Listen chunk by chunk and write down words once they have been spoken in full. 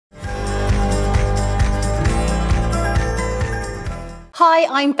Hi,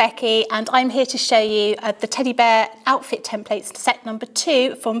 I'm Becky and I'm here to show you the teddy bear outfit templates set number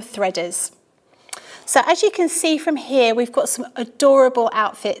 2 from Threaders. So as you can see from here, we've got some adorable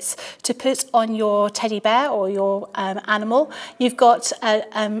outfits to put on your teddy bear or your animal. You've got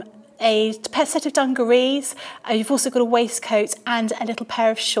a set of dungarees, you've also got a waistcoat and a little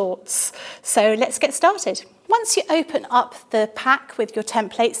pair of shorts. So let's get started. Once you open up the pack with your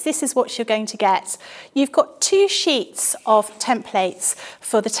templates, this is what you're going to get. You've got 2 sheets of templates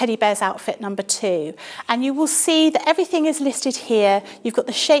for the teddy bear's outfit number 2. And you will see that everything is listed here. You've got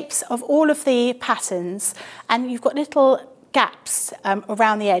the shapes of all of the patterns and you've got little gaps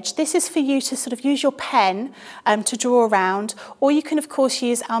around the edge. This is for you to sort of use your pen to draw around, or you can of course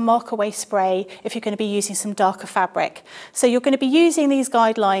use our mark away spray if you're going to be using some darker fabric. So you're going to be using these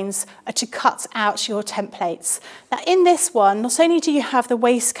guidelines to cut out your templates. Now in this one, not only do you have the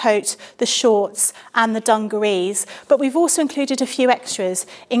waistcoat, the shorts and the dungarees, but we've also included a few extras,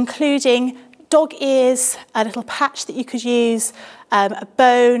 including dog ears, a little patch that you could use, a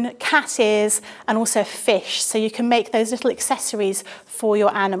bone, cat ears, and also a fish. So you can make those little accessories for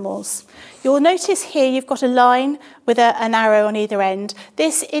your animals. You'll notice here you've got a line with an arrow on either end.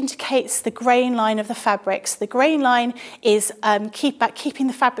 This indicates the grain line of the fabrics. The grain line is keeping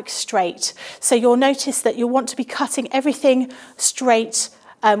the fabric straight. So you'll notice that you'll want to be cutting everything straight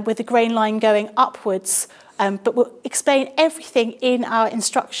with the grain line going upwards. But we'll explain everything in our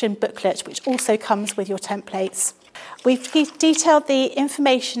instruction booklet, which also comes with your templates. We've detailed the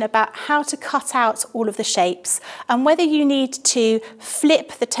information about how to cut out all of the shapes and whether you need to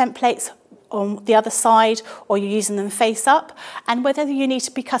flip the templates on the other side or you're using them face up, and whether you need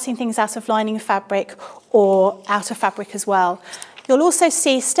to be cutting things out of lining fabric or out of fabric as well. You'll also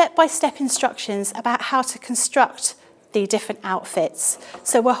see step-by-step instructions about how to construct the different outfits.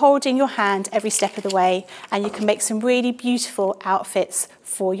 So we're holding your hand every step of the way and you can make some really beautiful outfits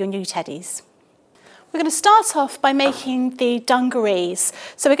for your new teddies. We're going to start off by making the dungarees.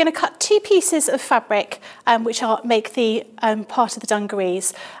 So we're going to cut 2 pieces of fabric which make the part of the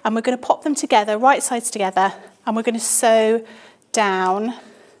dungarees, and we're going to pop them together, right sides together, and we're going to sew down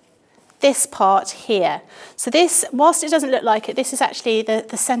this part here. So this, whilst it doesn't look like it, this is actually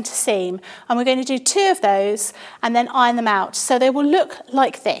the centre seam, and we're going to do 2 of those and then iron them out. So they will look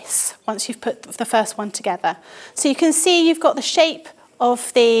like this once you've put the first one together. So you can see you've got the shape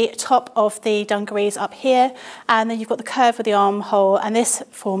of the top of the dungarees up here, and then you've got the curve of the armhole, and this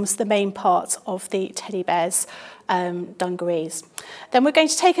forms the main part of the teddy bear's dungarees. Then we're going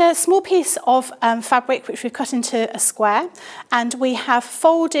to take a small piece of fabric which we've cut into a square, and we have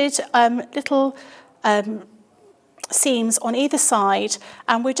folded little seams on either side,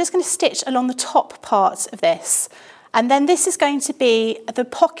 and we're just going to stitch along the top part of this. And then this is going to be the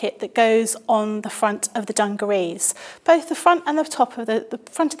pocket that goes on the front of the dungarees. Both the front and the top of the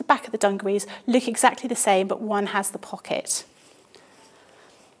front and the back of the dungarees look exactly the same, but one has the pocket.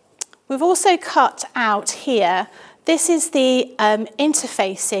 We've also cut out here, this is the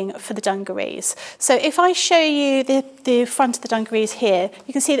interfacing for the dungarees. So if I show you the front of the dungarees here,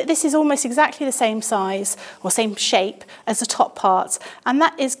 you can see that this is almost exactly the same size or same shape as the top part, and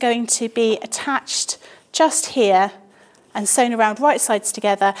that is going to be attached just here and sewn around right sides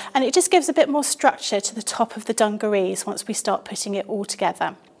together, and it just gives a bit more structure to the top of the dungarees once we start putting it all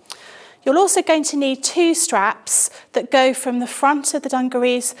together. You're also going to need 2 straps that go from the front of the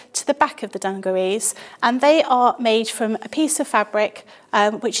dungarees to the back of the dungarees, and they are made from a piece of fabric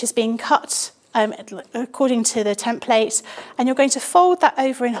which is being cut according to the template, and you're going to fold that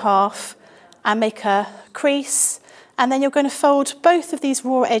over in half and make a crease, and then you're going to fold both of these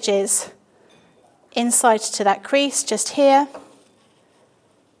raw edges inside to that crease just here,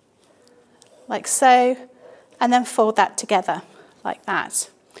 like so, and then fold that together like that.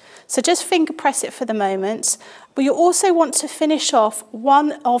 So just finger press it for the moment, but you also want to finish off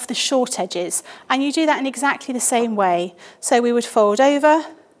one of the short edges, and you do that in exactly the same way. So we would fold over,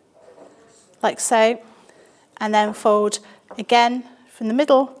 like so, and then fold again from the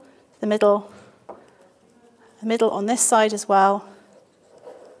middle, the middle on this side as well,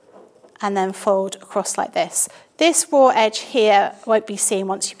 and then fold across like this. This raw edge here won't be seen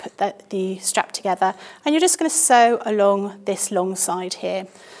once you put the strap together, and you're just going to sew along this long side here.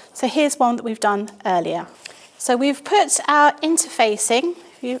 So here's one that we've done earlier. So we've put our interfacing,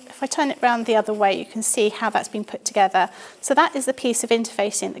 if I turn it around the other way, you can see how that's been put together. So that is the piece of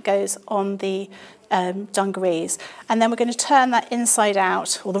interfacing that goes on the dungarees. And then we're going to turn that inside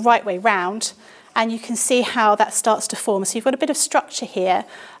out, or the right way round, and you can see how that starts to form. So you've got a bit of structure here,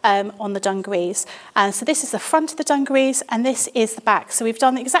 on the dungarees. And so this is the front of the dungarees and this is the back. So we've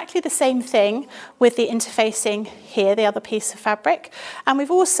done exactly the same thing with the interfacing here, the other piece of fabric. And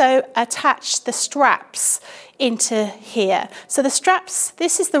we've also attached the straps into here. So the straps,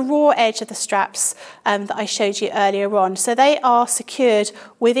 this is the raw edge of the straps that I showed you earlier on. So they are secured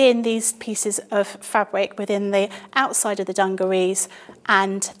within these pieces of fabric, within the outside of the dungarees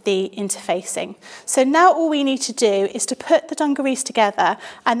and the interfacing. So now all we need to do is to put the dungarees together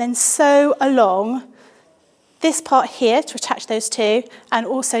and then sew along this part here to attach those two and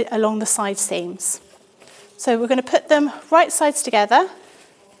also along the side seams. So we're going to put them right sides together.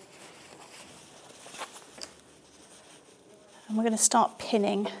 And we're going to start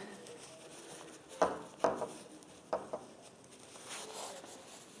pinning.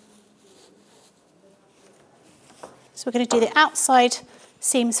 So we're going to do the outside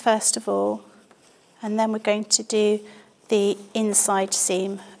seams first of all, and then we're going to do the inside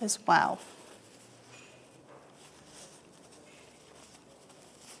seam as well.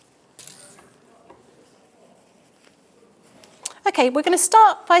 Okay, we're going to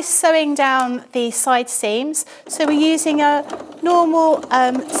start by sewing down the side seams. So we're using a normal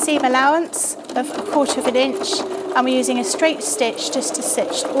seam allowance of 1/4 inch, and we're using a straight stitch just to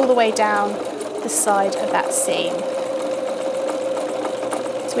stitch all the way down the side of that seam.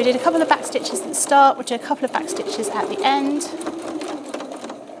 So we did a couple of back stitches at the start, we'll do a couple of back stitches at the end.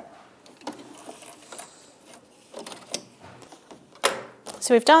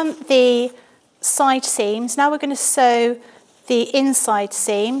 So we've done the side seams, now we're going to sew the inside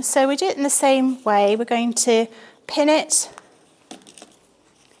seam. So we do it in the same way. We're going to pin it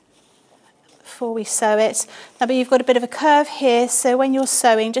before we sew it. Now, but you've got a bit of a curve here, so when you're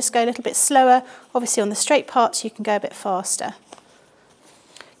sewing, just go a little bit slower. Obviously on the straight parts, you can go a bit faster.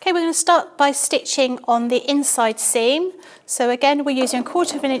 Okay, we're going to start by stitching on the inside seam. So again, we're using a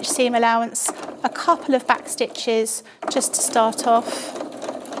 1/4 inch seam allowance, a couple of back stitches just to start off.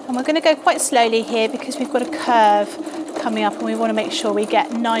 And we're going to go quite slowly here because we've got a curve coming up and we want to make sure we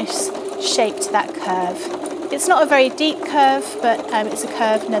get nice shape to that curve. It's not a very deep curve, but it's a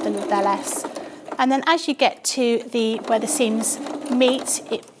curve nevertheless. And then as you get to where the seams meet,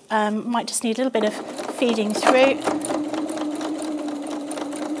 it might just need a little bit of feeding through.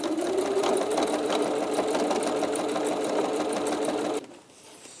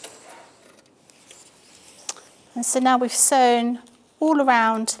 And so now we've sewn all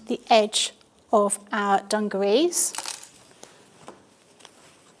around the edge of our dungarees.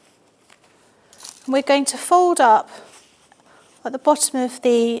 And we're going to fold up at the bottom of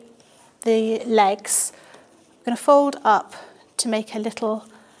the legs. We're going to fold up to make a little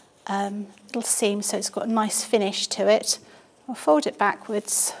seam so it's got a nice finish to it. We'll fold it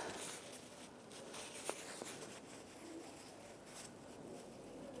backwards.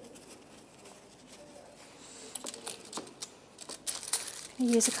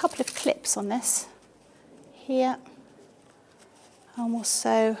 Use a couple of clips on this here and we'll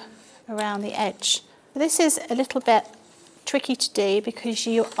sew around the edge. This is a little bit tricky to do because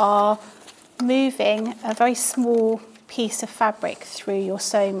you are moving a very small piece of fabric through your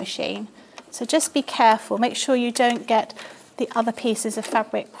sewing machine. So just be careful, make sure you don't get the other pieces of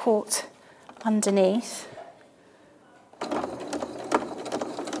fabric caught underneath.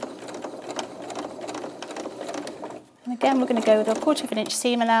 And again, we're going to go with a 1/4 inch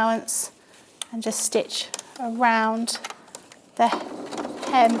seam allowance and just stitch around the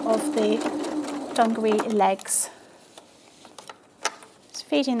hem of the dungaree legs. Just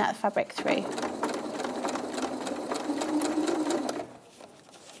feeding that fabric through.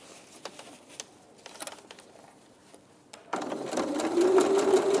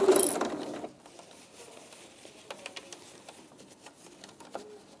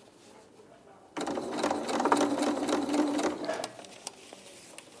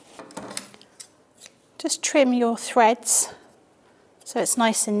 Just trim your threads so it's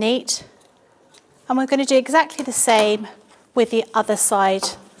nice and neat. And we're going to do exactly the same with the other side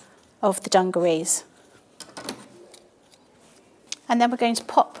of the dungarees. And then we're going to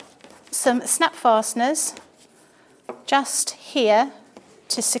pop some snap fasteners just here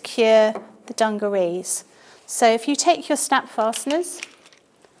to secure the dungarees. So if you take your snap fasteners,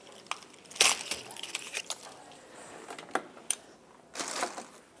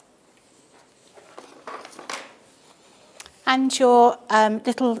 and your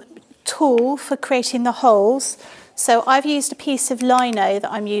little tool for creating the holes. So I've used a piece of lino that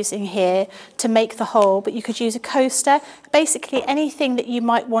I'm using here to make the hole, but you could use a coaster, basically anything that you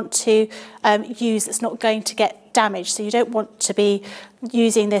might want to use that's not going to get damaged. So you don't want to be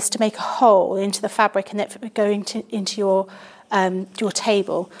using this to make a hole into the fabric and it going into your your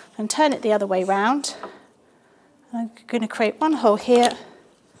table. And turn it the other way round. I'm going to create one hole here, and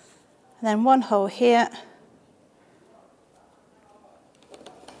then one hole here.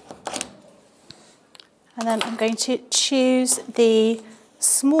 And then I'm going to choose the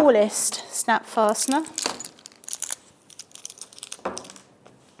smallest snap fastener.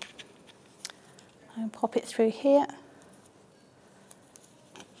 And pop it through here.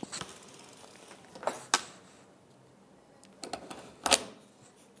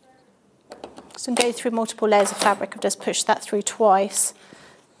 So I'm going through multiple layers of fabric. I've just pushed that through twice.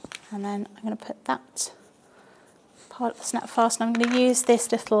 And then I'm going to put that part of the snap fastener. I'm going to use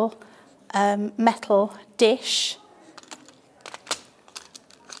this little metal dish.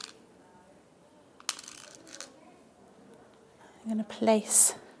 I'm going to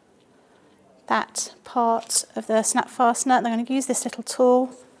place that part of the snap fastener, and I'm going to use this little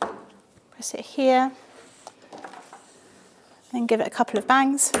tool, press it here, and give it a couple of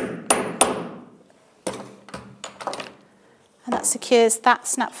bangs. And that secures that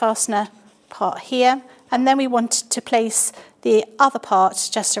snap fastener part here. And then we want to place the other part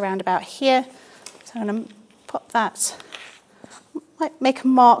just around about here. So I'm going to pop that, might make a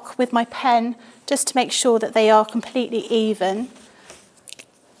mark with my pen just to make sure that they are completely even.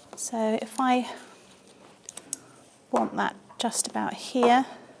 So if I want that just about here,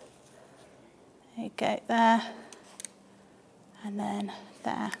 there you go, there, and then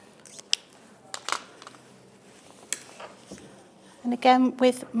there. And again,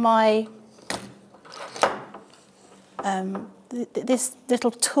 with my this little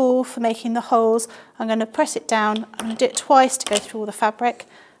tool for making the holes, I'm going to press it down. I'm going to do it twice to go through all the fabric,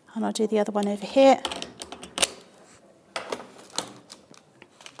 and I'll do the other one over here.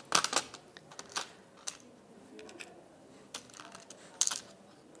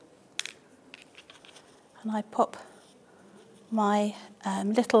 And I pop my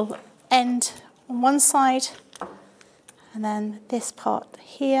little end on one side, and then this part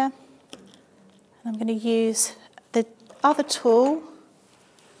here. And I'm going to use the other tool,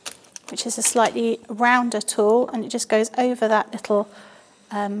 which is a slightly rounder tool, and it just goes over that little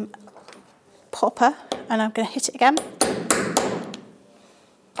popper, and I'm going to hit it again.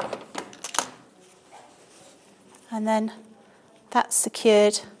 And then that's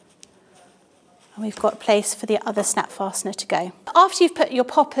secured. And we've got a place for the other snap fastener to go. After you've put your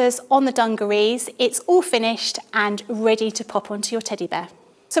poppers on the dungarees, it's all finished and ready to pop onto your teddy bear.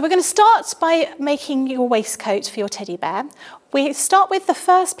 So we're going to start by making your waistcoat for your teddy bear. We start with the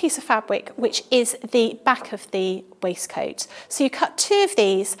first piece of fabric, which is the back of the waistcoat. So you cut two of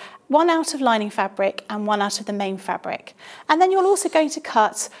these, one out of lining fabric and one out of the main fabric. And then you're also going to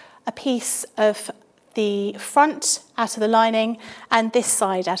cut a piece of the front out of the lining and this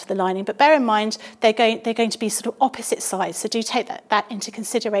side out of the lining, but bear in mind they're going to be sort of opposite sides, so do take that into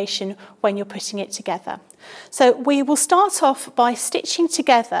consideration when you're putting it together. So we will start off by stitching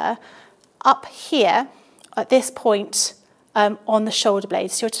together up here at this point on the shoulder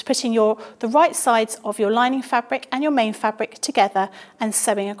blades. So you're just putting the right sides of your lining fabric and your main fabric together and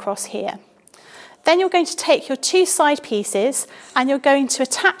sewing across here. Then you're going to take your two side pieces and you're going to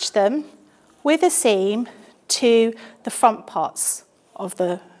attach them with a seam to the front parts of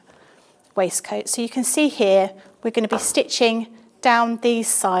the waistcoat. So you can see here, we're going to be stitching down these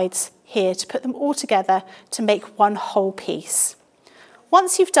sides here to put them all together to make one whole piece.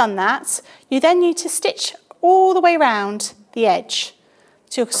 Once you've done that, you then need to stitch all the way around the edge.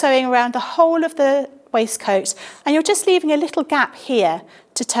 So you're sewing around the whole of the waistcoat, and you're just leaving a little gap here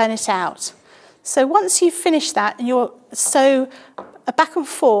to turn it out. So once you've finished that, and you'll sew back and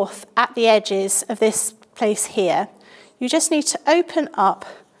forth at the edges of this place here, you just need to open up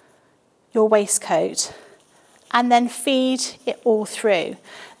your waistcoat and then feed it all through.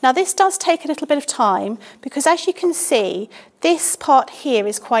 Now this does take a little bit of time because, as you can see, this part here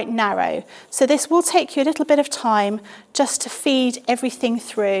is quite narrow. So this will take you a little bit of time just to feed everything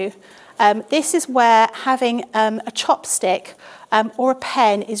through. This is where having a chopstick or a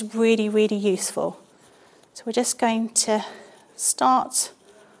pen is really, really useful. So we're just going to start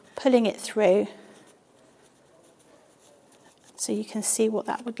pulling it through so you can see what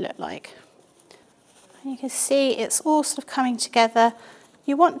that would look like. And you can see it's all sort of coming together.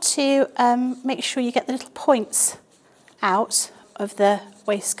 You want to make sure you get the little points out of the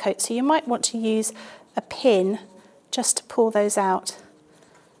waistcoat, so you might want to use a pin just to pull those out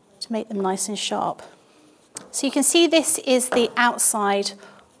to make them nice and sharp. So you can see this is the outside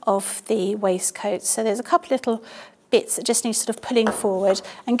of the waistcoat. So there's a couple little bits that just need sort of pulling forward,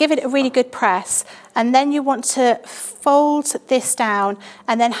 and give it a really good press. And then you want to fold this down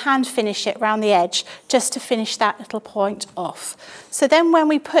and then hand finish it around the edge just to finish that little point off. So then when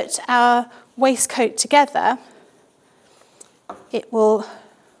we put our waistcoat together, it will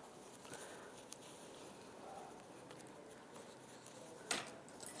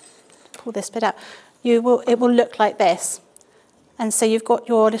pull this bit out. It will look like this. And so you've got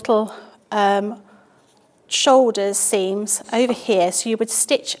your little shoulders seams over here, so you would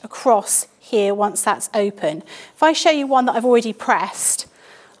stitch across here once that's open. If I show you one that I've already pressed,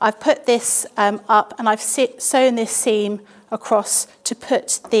 I've put this up and I've sewn this seam across to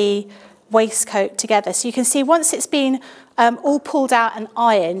put the waistcoat together. So you can see once it's been all pulled out and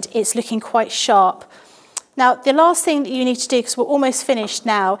ironed, it's looking quite sharp. Now, the last thing that you need to do, because we're almost finished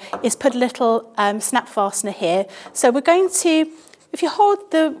now, is put a little snap fastener here. So we're going to, if you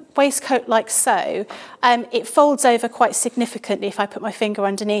hold the waistcoat like so, it folds over quite significantly if I put my finger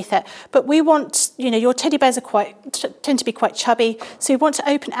underneath it. But we want, you know, your teddy bears are tend to be quite chubby, so we want to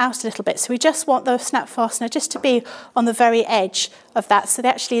open out a little bit. So we just want the snap fastener just to be on the very edge of that, so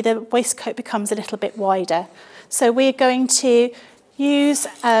that actually the waistcoat becomes a little bit wider. So we're going to use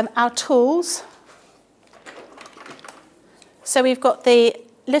our tools. So we've got the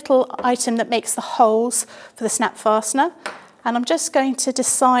little item that makes the holes for the snap fastener, and I'm just going to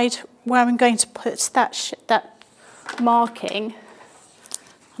decide where I'm going to put that marking,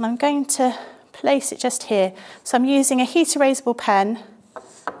 and I'm going to place it just here. So I'm using a heat erasable pen,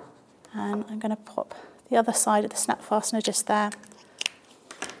 and I'm going to pop the other side of the snap fastener just there.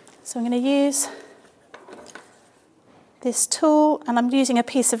 So I'm going to use this tool, and I'm using a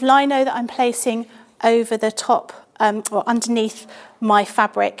piece of lino that I'm placing over the top or underneath my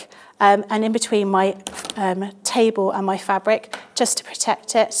fabric and in between my table and my fabric, just to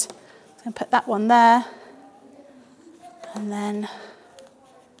protect it. So I'm going to put that one there, and then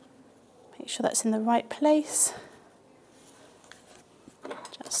make sure that's in the right place,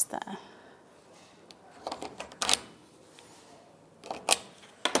 just there.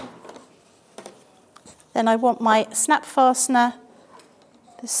 Then I want my snap fastener,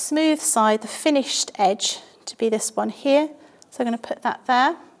 the smooth side, the finished edge, to be this one here. So I'm going to put that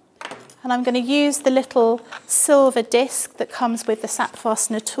there. And I'm going to use the little silver disc that comes with the snap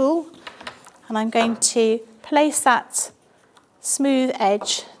fastener tool. And I'm going to place that smooth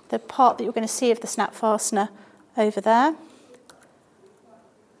edge, the part that you're going to see of the snap fastener, over there.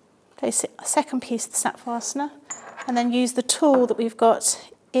 Place a second piece of the snap fastener. And then use the tool that we've got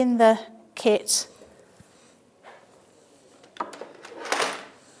in the kit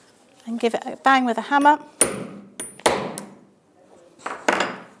and give it a bang with a hammer.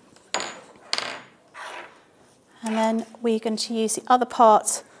 And then we're going to use the other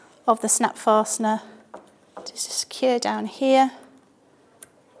part of the snap fastener to secure down here.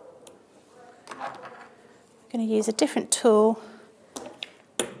 I'm going to use a different tool.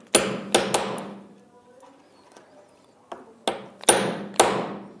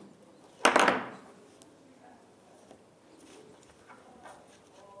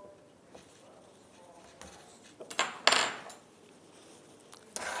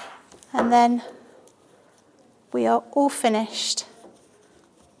 And then we are all finished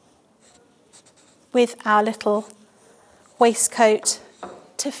with our little waistcoat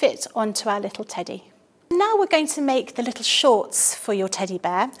to fit onto our little teddy. Now we're going to make the little shorts for your teddy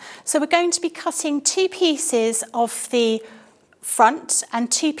bear. So we're going to be cutting 2 pieces of the front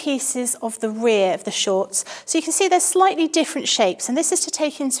and 2 pieces of the rear of the shorts. So you can see they're slightly different shapes, and this is to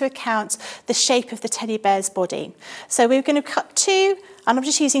take into account the shape of the teddy bear's body. So we're going to cut 2, and I'm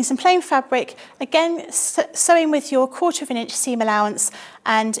just using some plain fabric, again sewing with your 1/4 inch seam allowance,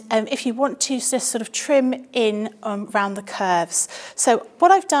 and if you want to just sort of trim in around the curves. So what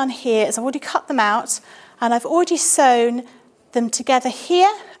I've done here is I've already cut them out, and I've already sewn them together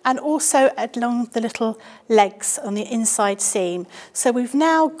here and also along the little legs on the inside seam. So we've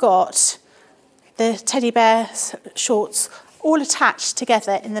now got the teddy bear shorts all attached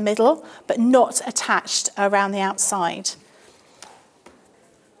together in the middle, but not attached around the outside.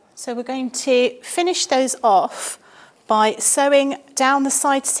 So we're going to finish those off by sewing down the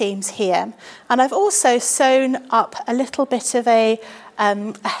side seams here. And I've also sewn up a little bit of a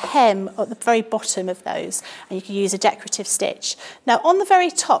hem at the very bottom of those, and you can use a decorative stitch. Now on the very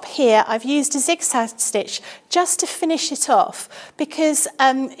top here, I've used a zigzag stitch just to finish it off, because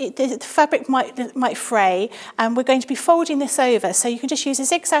the fabric might fray, and we're going to be folding this over, so you can just use a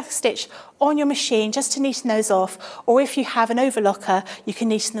zigzag stitch on your machine just to neaten those off, or if you have an overlocker, you can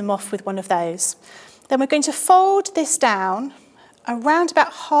neaten them off with one of those. Then we're going to fold this down around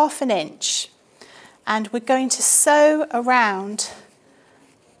about 1/2 inch. and we're going to sew around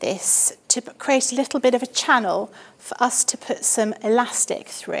this to create a little bit of a channel for us to put some elastic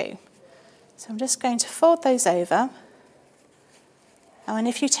through. So I'm just going to fold those over. And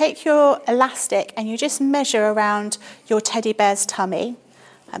if you take your elastic and you just measure around your teddy bear's tummy,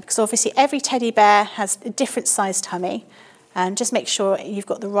 because obviously every teddy bear has a different size tummy, and just make sure you've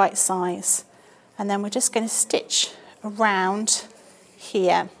got the right size. And then we're just going to stitch around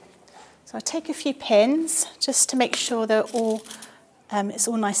here. So I'll take a few pins just to make sure they're all, it's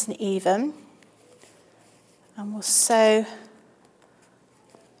all nice and even. And we'll sew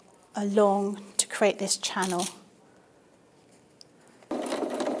along to create this channel.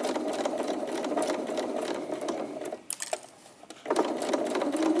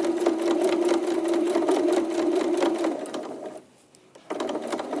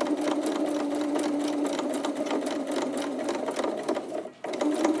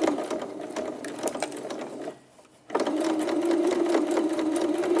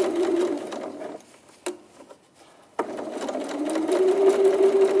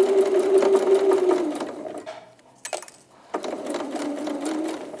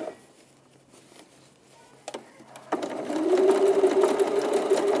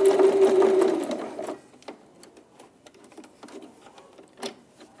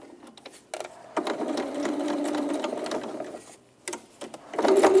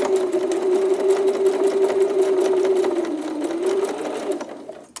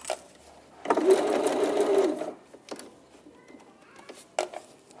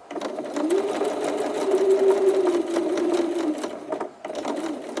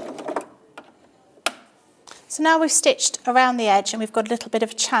 So now we've stitched around the edge and we've got a little bit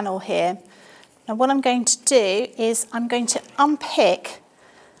of a channel here. Now what I'm going to do is I'm going to unpick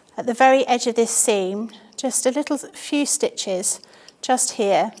at the very edge of this seam just a few stitches just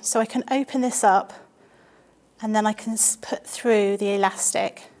here, so I can open this up and then I can put through the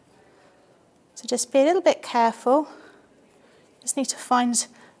elastic. So just be a little bit careful. Just need to find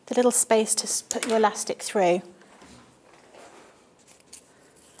the little space to put your elastic through.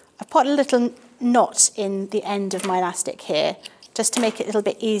 I've put a little knot in the end of my elastic here just to make it a little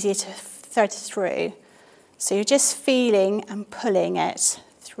bit easier to thread through. So you're just feeling and pulling it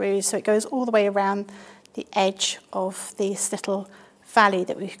through so it goes all the way around the edge of this little valley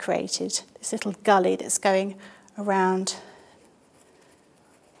that we've created, this little gully that's going around.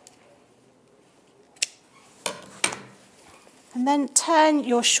 And then turn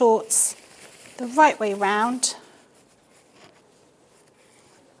your shorts the right way round.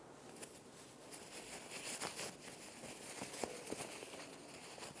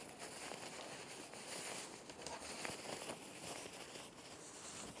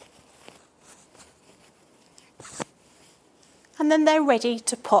 And then they're ready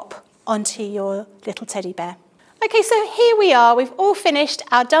to pop onto your little teddy bear. Okay, so here we are. We've all finished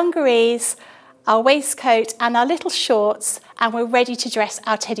our dungarees, our waistcoat and our little shorts, and we're ready to dress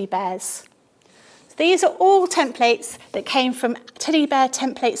our teddy bears. So these are all templates that came from Teddy Bear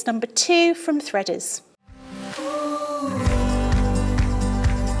Templates number 2 from Threaders.